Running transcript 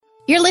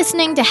You're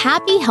listening to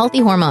Happy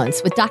Healthy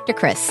Hormones with Dr.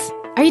 Chris.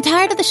 Are you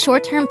tired of the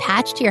short-term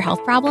patch to your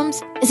health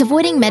problems? Is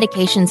avoiding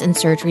medications and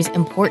surgeries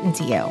important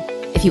to you?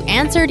 If you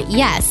answered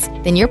yes,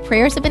 then your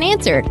prayers have been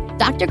answered.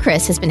 Dr.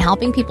 Chris has been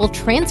helping people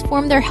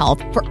transform their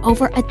health for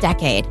over a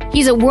decade.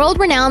 He's a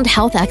world-renowned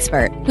health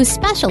expert who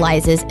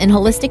specializes in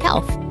holistic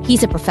health.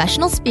 He's a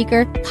professional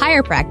speaker,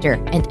 chiropractor,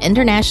 and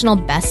international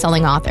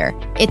best-selling author.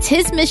 It's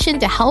his mission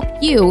to help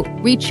you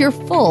reach your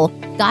full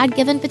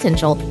God-given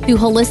potential through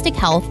holistic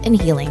health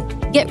and healing.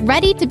 Get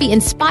ready to be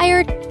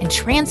inspired and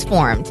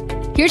transformed.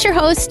 Here's your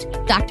host,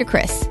 Dr.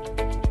 Chris.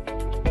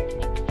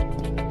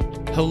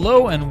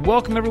 Hello and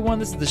welcome everyone.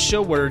 This is the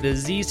show where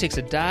disease takes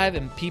a dive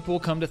and people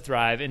come to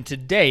thrive. And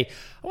today,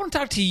 I want to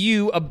talk to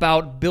you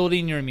about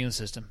building your immune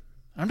system.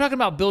 I'm talking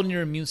about building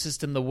your immune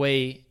system the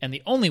way and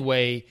the only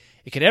way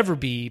it could ever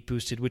be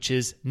boosted, which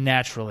is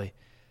naturally.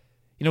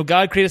 You know,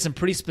 God created some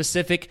pretty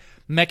specific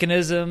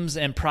mechanisms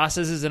and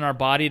processes in our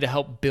body to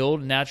help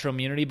build natural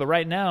immunity. But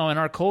right now in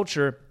our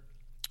culture,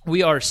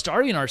 we are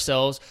starving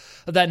ourselves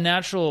of that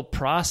natural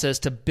process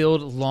to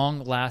build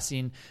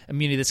long-lasting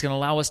immunity that's going to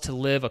allow us to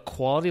live a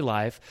quality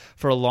life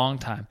for a long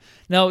time.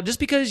 Now, just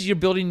because you're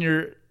building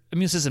your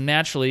immune system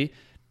naturally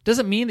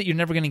doesn't mean that you're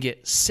never going to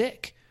get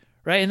sick,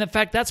 right? And in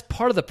fact, that's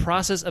part of the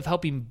process of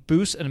helping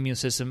boost an immune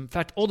system. In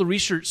fact, all the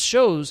research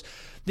shows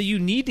that you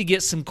need to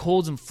get some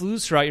colds and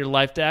flus throughout your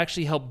life to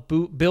actually help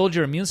build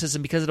your immune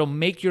system because it'll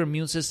make your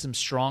immune system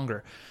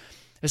stronger.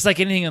 It's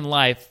like anything in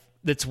life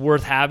that's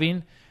worth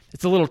having.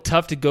 It's a little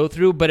tough to go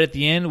through, but at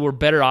the end, we're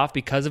better off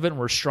because of it, and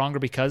we're stronger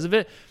because of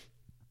it.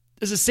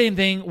 It's the same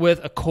thing with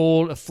a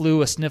cold, a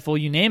flu, a sniffle,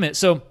 you name it.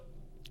 So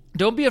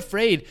don't be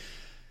afraid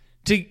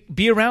to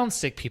be around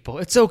sick people.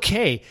 It's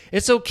okay.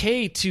 It's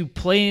okay to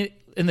play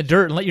in the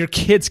dirt and let your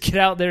kids get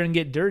out there and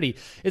get dirty.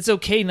 It's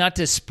okay not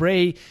to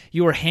spray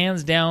your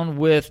hands down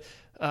with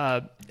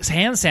hand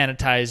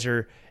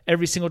sanitizer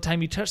every single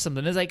time you touch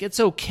something. It's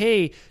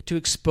okay to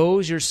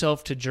expose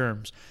yourself to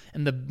germs.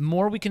 And the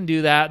more we can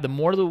do that, the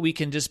more that we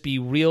can just be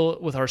real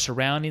with our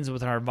surroundings,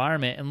 with our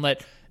environment, and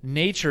let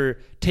nature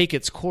take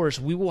its course,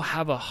 we will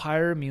have a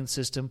higher immune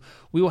system,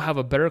 we will have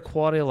a better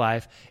quality of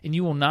life, and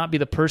you will not be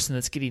the person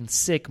that's getting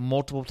sick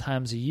multiple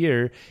times a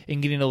year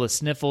and getting all the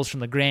sniffles from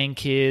the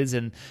grandkids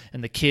and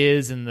the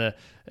kids and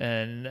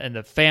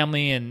the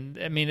family. And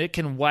I mean, it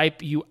can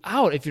wipe you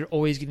out if you're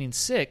always getting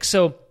sick.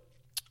 So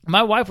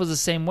my wife was the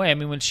same way. I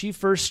mean, when she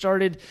first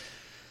started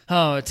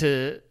when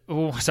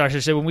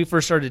we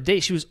first started to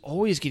date, she was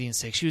always getting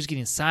sick. She was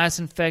getting sinus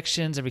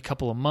infections every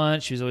couple of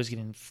months. She was always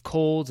getting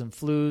colds and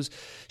flus.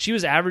 She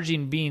was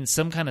averaging being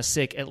some kind of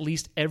sick at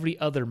least every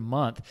other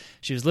month.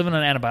 She was living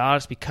on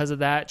antibiotics because of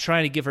that,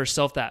 trying to give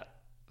herself that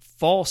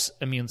false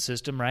immune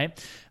system, right?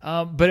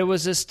 But it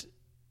was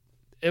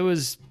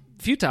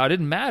futile. It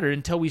didn't matter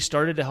until we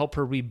started to help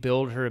her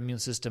rebuild her immune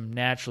system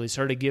naturally,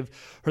 started to give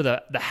her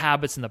the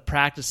habits and the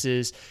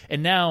practices.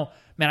 And now,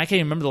 man, I can't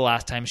even remember the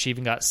last time she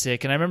even got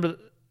sick. And I remember,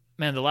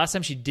 man, the last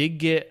time she did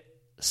get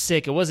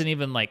sick, it wasn't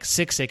even like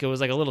sick. It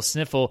was like a little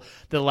sniffle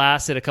that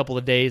lasted a couple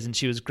of days, and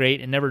she was great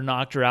and never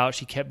knocked her out.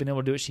 She kept being able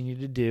to do what she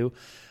needed to do.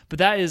 But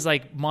that is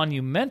like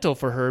monumental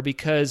for her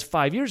because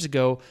 5 years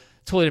ago,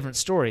 totally different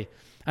story.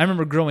 I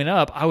remember growing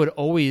up, I would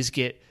always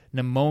get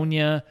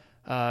pneumonia.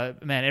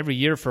 Every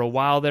year for a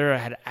while there, I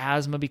had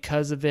asthma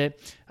because of it.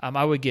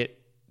 I would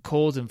get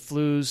colds and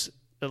flus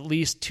at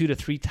least 2 to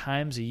 3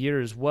 times a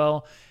year as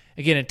well.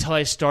 Again, until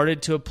I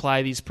started to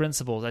apply these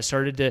principles, I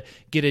started to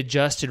get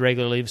adjusted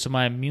regularly so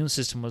my immune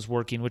system was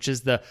working, which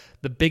is the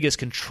biggest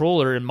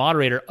controller and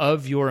moderator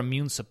of your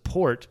immune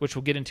support, which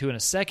we'll get into in a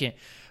second.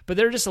 But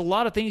there are just a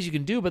lot of things you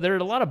can do, but there are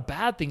a lot of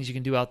bad things you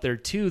can do out there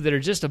too that are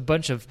just a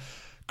bunch of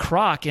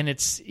crock. And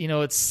it's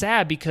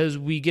sad because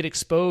we get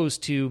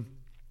exposed to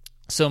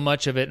so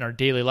much of it in our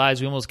daily lives.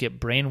 We almost get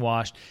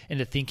brainwashed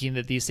into thinking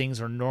that these things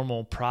are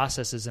normal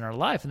processes in our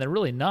life, and they're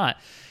really not.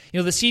 The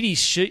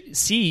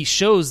CDC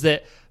shows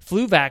that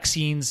flu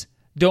vaccines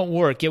don't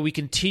work, yet we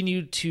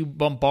continue to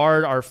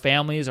bombard our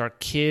families, our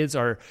kids,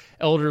 our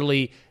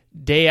elderly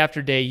day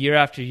after day, year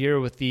after year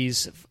with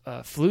these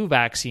flu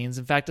vaccines.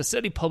 In fact, a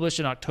study published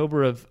in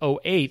October of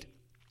 2008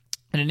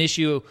 in an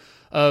issue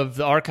of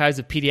the Archives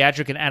of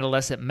Pediatric and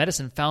Adolescent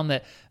Medicine found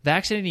that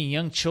vaccinating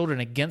young children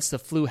against the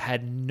flu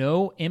had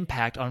no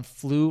impact on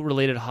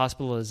flu-related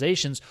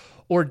hospitalizations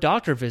or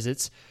doctor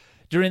visits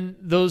during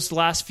those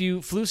last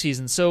few flu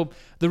seasons. So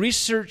the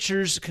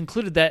researchers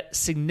concluded that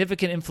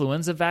significant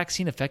influenza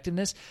vaccine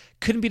effectiveness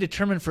couldn't be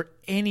determined for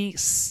any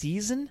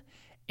season,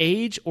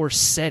 age, or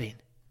setting.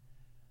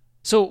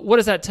 So what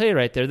does that tell you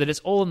right there? That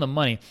it's all in the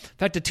money. In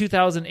fact, a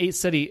 2008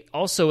 study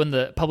also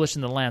published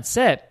in The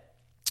Lancet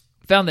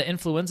found that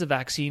influenza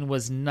vaccine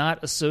was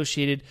not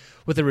associated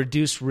with a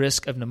reduced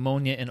risk of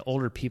pneumonia in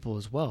older people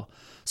as well.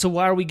 So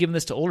why are we giving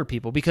this to older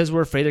people? Because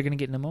we're afraid they're going to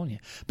get pneumonia.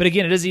 But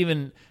again, it doesn't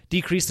even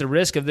decrease the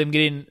risk of them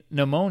getting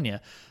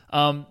pneumonia.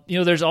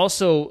 There's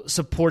also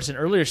supports in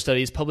earlier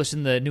studies published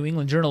in the New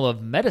England Journal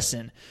of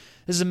Medicine.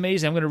 This is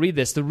amazing. I'm going to read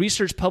this. The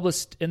research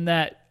published in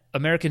that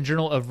American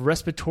Journal of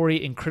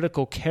Respiratory and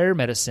Critical Care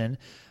Medicine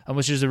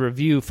which is a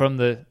review from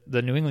the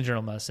New England Journal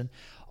of Medicine,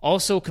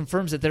 also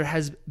confirms that there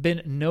has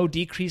been no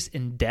decrease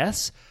in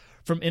deaths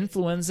from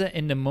influenza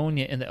and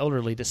pneumonia in the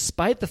elderly,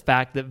 despite the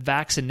fact that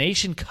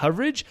vaccination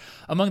coverage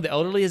among the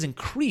elderly has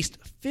increased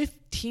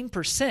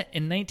 15%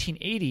 in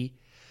 1980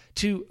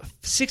 to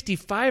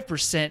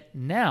 65%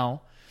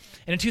 now.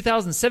 And in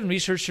 2007,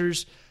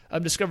 researchers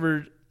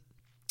discovered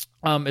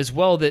as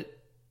well that,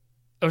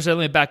 let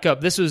me back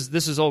up. This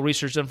was all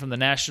research done from the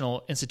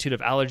National Institute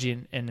of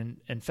Allergy and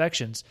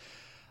Infections.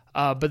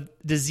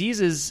 But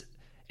diseases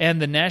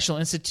and the National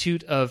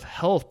Institute of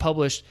Health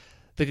published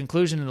the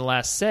conclusion in the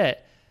last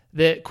set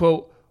that,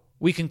 quote,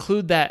 we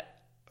conclude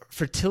that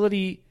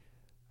frailty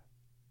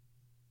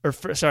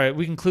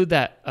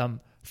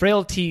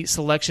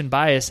selection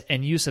bias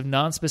and use of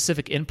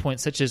nonspecific endpoints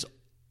such as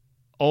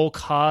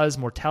all-cause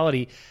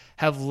mortality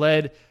have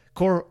led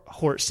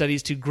cohort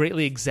studies to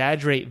greatly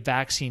exaggerate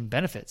vaccine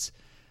benefits.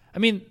 I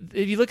mean,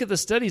 if you look at the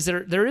studies,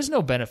 there is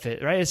no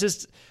benefit, right?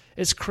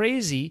 It's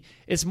crazy.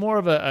 It's more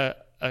of a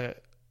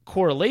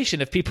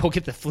correlation if people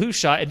get the flu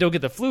shot and don't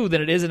get the flu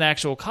than it is an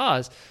actual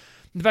cause.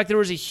 In fact, there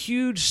was a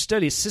huge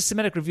study,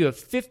 systematic review of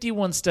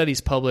 51 studies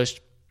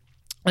published.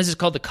 This is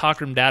called the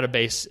Cochrane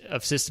Database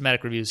of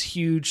Systematic Reviews.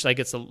 Huge,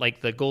 it's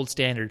like the gold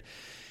standard.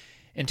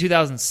 In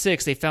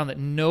 2006, they found that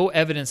no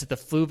evidence that the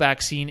flu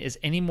vaccine is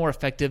any more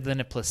effective than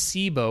a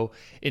placebo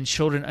in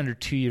children under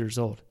 2 years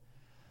old.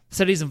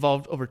 Studies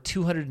involved over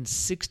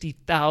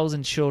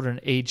 260,000 children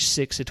aged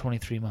 6 to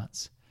 23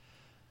 months.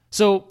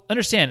 So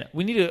understand,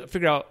 we need to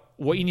figure out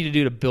what you need to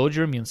do to build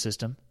your immune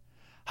system,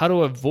 how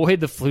to avoid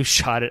the flu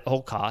shot at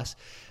all costs.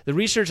 The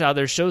research out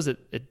there shows that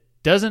it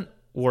doesn't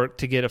work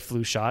to get a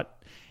flu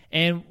shot,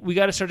 and we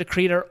got to start to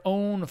create our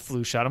own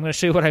flu shot. I'm going to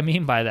show you what I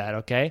mean by that,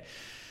 okay?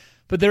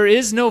 But there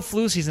is no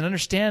flu season.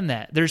 Understand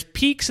that. There's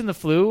peaks in the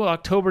flu,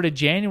 October to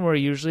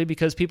January usually,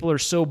 because people are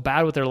so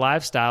bad with their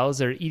lifestyles.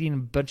 They're eating a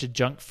bunch of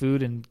junk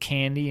food and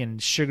candy and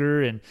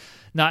sugar and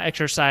not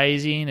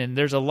exercising. And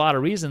there's a lot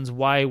of reasons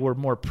why we're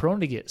more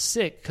prone to get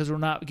sick because we're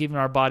not giving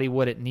our body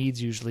what it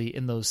needs usually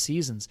in those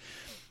seasons.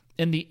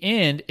 In the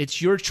end, it's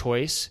your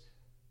choice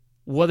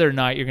whether or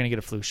not you're going to get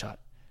a flu shot,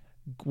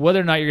 whether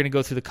or not you're going to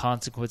go through the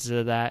consequences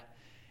of that.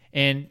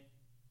 And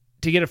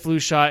to get a flu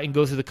shot and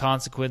go through the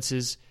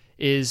consequences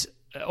is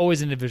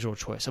always an individual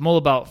choice. I'm all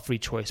about free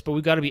choice, but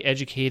we've got to be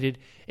educated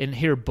and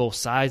hear both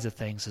sides of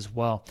things as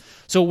well.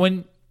 So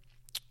when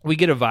we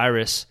get a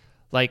virus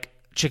like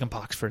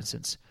chickenpox, for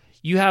instance,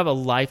 you have a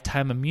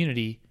lifetime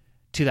immunity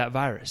to that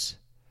virus.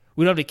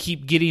 We don't have to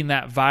keep getting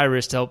that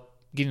virus to help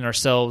getting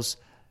ourselves,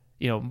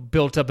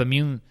 built up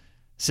immune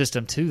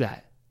system to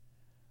that.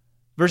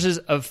 Versus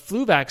a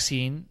flu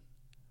vaccine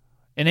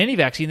and any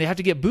vaccine, they have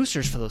to get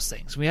boosters for those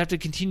things. We have to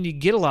continue to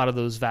get a lot of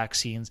those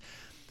vaccines.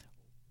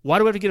 Why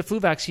do we have to get a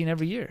flu vaccine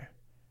every year?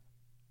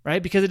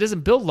 Right? Because it doesn't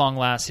build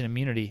long-lasting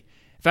immunity.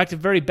 In fact, at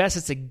very best,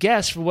 it's a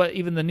guess for what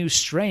even the new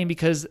strain,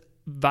 because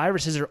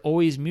viruses are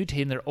always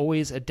mutating, they're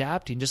always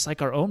adapting, just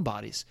like our own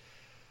bodies.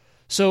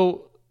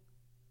 So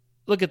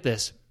look at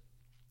this.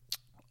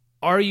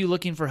 Are you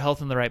looking for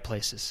health in the right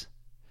places?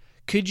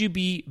 Could you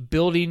be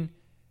building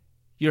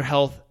your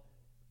health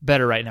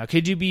better right now?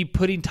 Could you be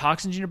putting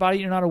toxins in your body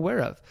you're not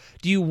aware of?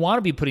 Do you want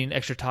to be putting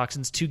extra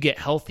toxins to get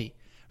healthy?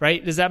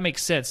 Right? Does that make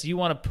sense? You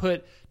want to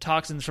put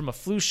toxins from a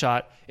flu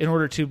shot in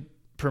order to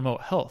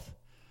promote health.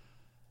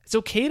 It's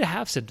okay to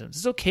have symptoms.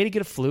 It's okay to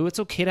get a flu. It's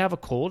okay to have a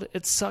cold.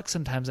 It sucks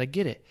sometimes. I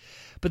get it.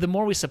 But the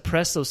more we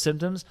suppress those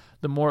symptoms,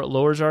 the more it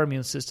lowers our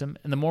immune system.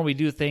 And the more we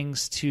do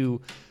things to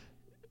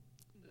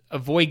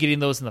avoid getting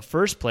those in the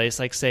first place,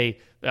 like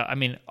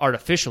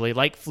artificially,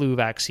 like flu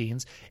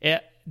vaccines,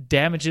 it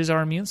damages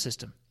our immune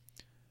system.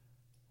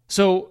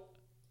 So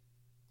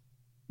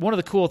one of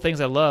the cool things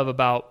I love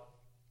about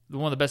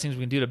one of the best things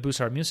we can do to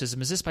boost our immune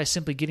system is just by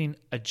simply getting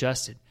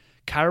adjusted.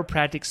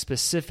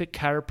 Specific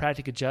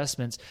chiropractic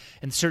adjustments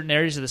in certain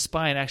areas of the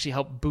spine actually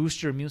help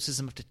boost your immune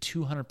system up to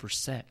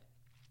 200%.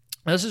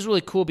 Now, this is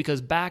really cool because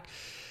back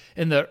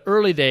in the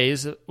early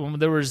days when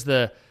there was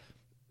the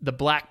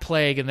Black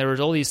Plague and there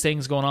was all these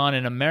things going on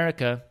in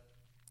America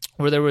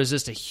where there was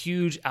just a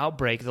huge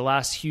outbreak, the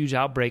last huge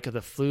outbreak of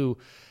the flu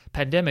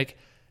pandemic,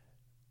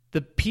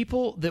 the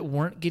people that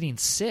weren't getting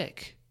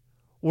sick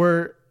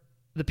were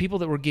the people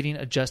that were getting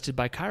adjusted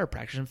by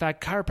chiropractors. In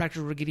fact,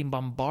 chiropractors were getting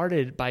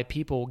bombarded by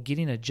people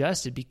getting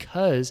adjusted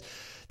because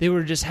they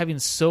were just having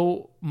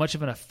so much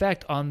of an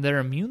effect on their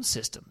immune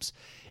systems.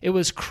 It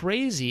was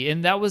crazy,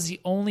 and that was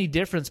the only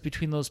difference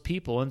between those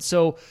people. And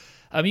so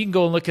you can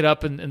go and look it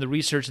up in the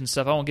research and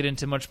stuff. I won't get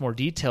into much more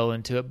detail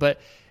into it, but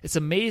it's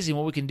amazing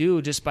what we can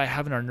do just by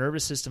having our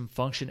nervous system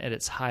function at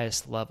its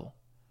highest level.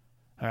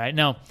 All right,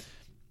 now,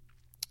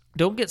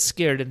 don't get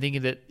scared and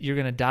thinking that you're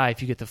going to die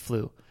if you get the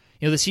flu.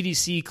 The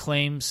CDC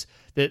claims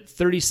that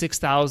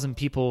 36,000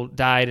 people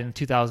died in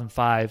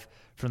 2005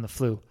 from the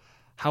flu.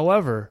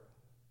 However,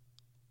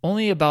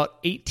 only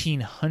about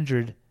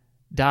 1,800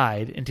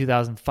 died in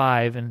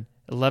 2005 and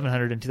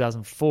 1,100 in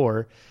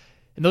 2004.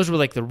 And those were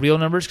like the real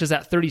numbers because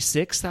that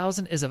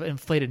 36,000 is an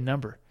inflated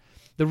number.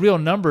 The real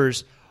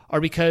numbers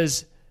are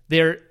because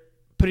they're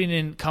putting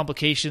in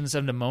complications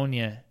of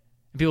pneumonia,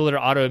 people that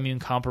are autoimmune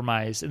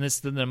compromised, and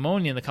it's the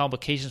pneumonia and the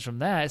complications from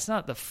that. It's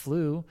not the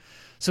flu.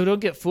 So don't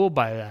get fooled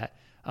by that.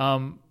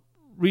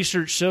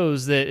 Research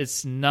shows that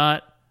it's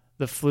not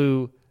the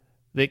flu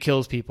that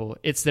kills people.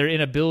 It's their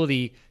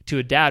inability to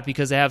adapt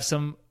because they have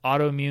some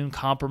autoimmune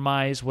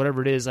compromise,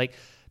 whatever it is. Like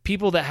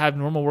people that have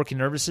normal working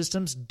nervous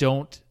systems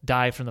don't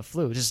die from the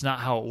flu. It's just not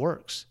how it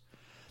works.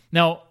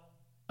 Now,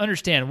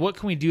 understand, what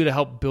can we do to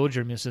help build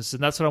your immune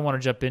system? That's what I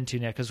want to jump into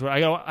now because I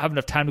don't have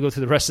enough time to go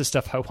through the rest of the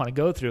stuff I want to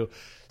go through.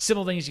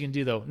 Simple things you can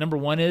do, though. Number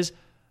one is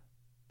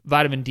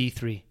vitamin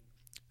D3,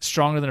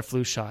 stronger than a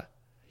flu shot.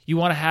 You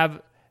want to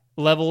have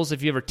levels,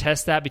 if you ever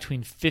test that,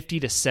 between 50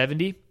 to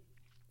 70.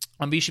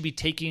 You should be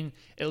taking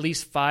at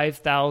least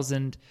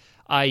 5,000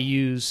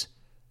 IUs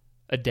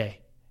a day.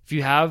 If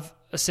you have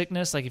a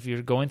sickness, like if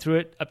you're going through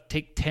it,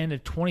 take 10 to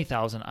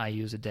 20,000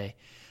 IUs a day.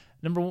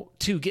 Number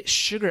two, get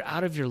sugar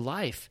out of your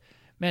life.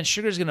 Man,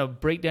 sugar is going to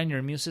break down your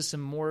immune system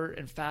more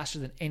and faster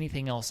than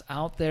anything else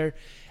out there.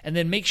 And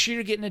then make sure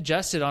you're getting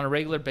adjusted on a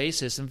regular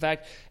basis. In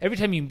fact, every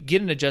time you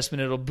get an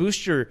adjustment, it'll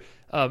boost your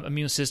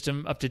immune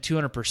system up to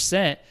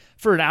 200%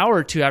 for an hour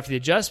or two after the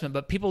adjustment.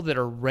 But people that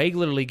are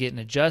regularly getting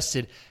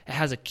adjusted, it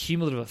has a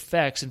cumulative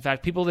effects. In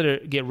fact, people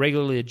that get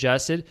regularly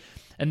adjusted,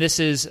 and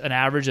this is an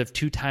average of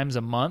 2 times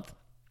a month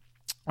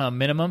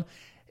minimum,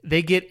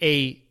 they get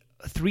a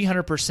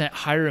 300%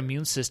 higher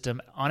immune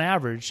system on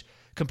average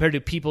compared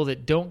to people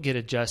that don't get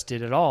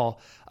adjusted at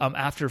all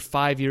after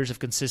 5 years of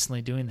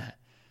consistently doing that.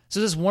 So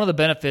this is one of the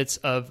benefits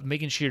of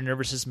making sure your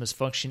nervous system is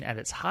functioning at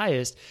its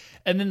highest.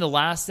 And then the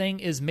last thing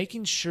is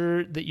making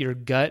sure that your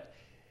gut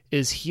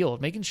is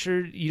healed, making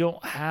sure you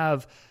don't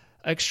have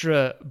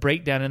extra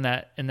breakdown in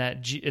that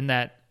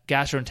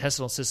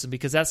gastrointestinal system,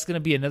 because that's going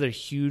to be another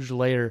huge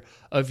layer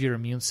of your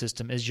immune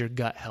system is your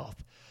gut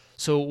health.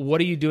 So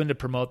what are you doing to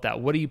promote that?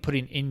 What are you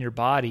putting in your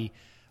body?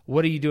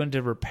 What are you doing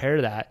to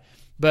repair that?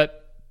 But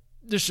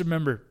just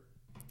remember,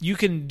 you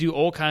can do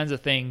all kinds of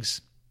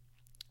things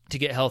to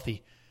get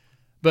healthy,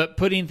 but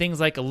putting things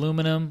like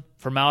aluminum,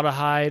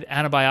 formaldehyde,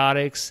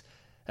 antibiotics,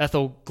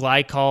 ethyl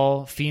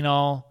glycol,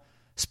 phenol,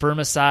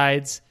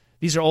 spermicides,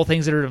 these are all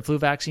things that are in flu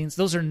vaccines.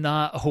 Those are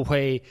not a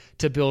way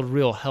to build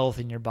real health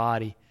in your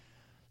body.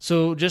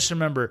 So just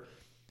remember,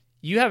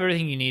 you have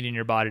everything you need in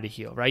your body to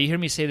heal, right? You hear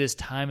me say this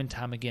time and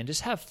time again.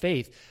 Just have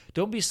faith.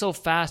 Don't be so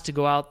fast to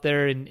go out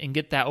there and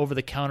get that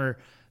over-the-counter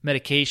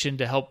medication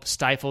to help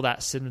stifle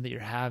that symptom that you're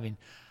having.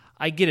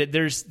 I get it.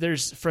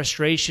 There's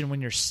frustration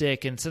when you're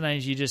sick, and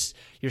sometimes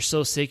you're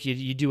so sick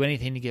you do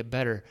anything to get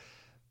better.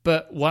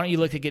 But why don't you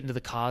look to get into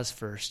the cause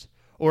first?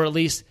 Or at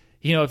least,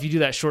 if you do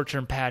that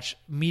short-term patch,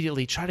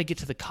 immediately try to get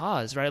to the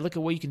cause, right? Look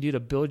at what you can do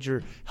to build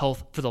your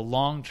health for the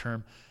long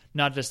term,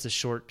 not just the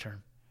short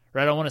term,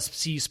 right? I don't want to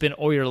see you spend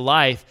all your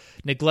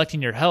life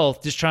neglecting your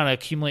health, just trying to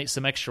accumulate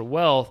some extra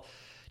wealth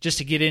just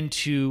to get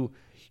into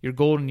your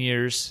golden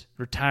years,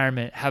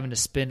 retirement, having to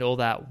spend all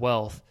that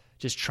wealth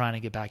just trying to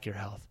get back your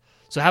health.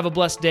 So have a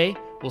blessed day.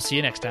 We'll see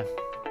you next time.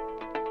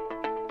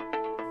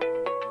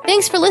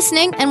 Thanks for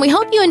listening, and we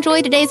hope you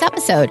enjoyed today's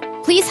episode.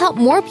 Please help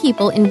more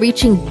people in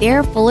reaching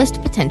their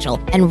fullest potential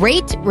and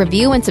rate,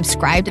 review, and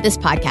subscribe to this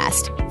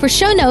podcast. For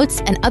show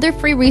notes and other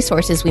free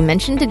resources we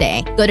mentioned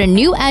today, go to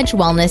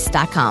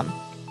newedgewellness.com.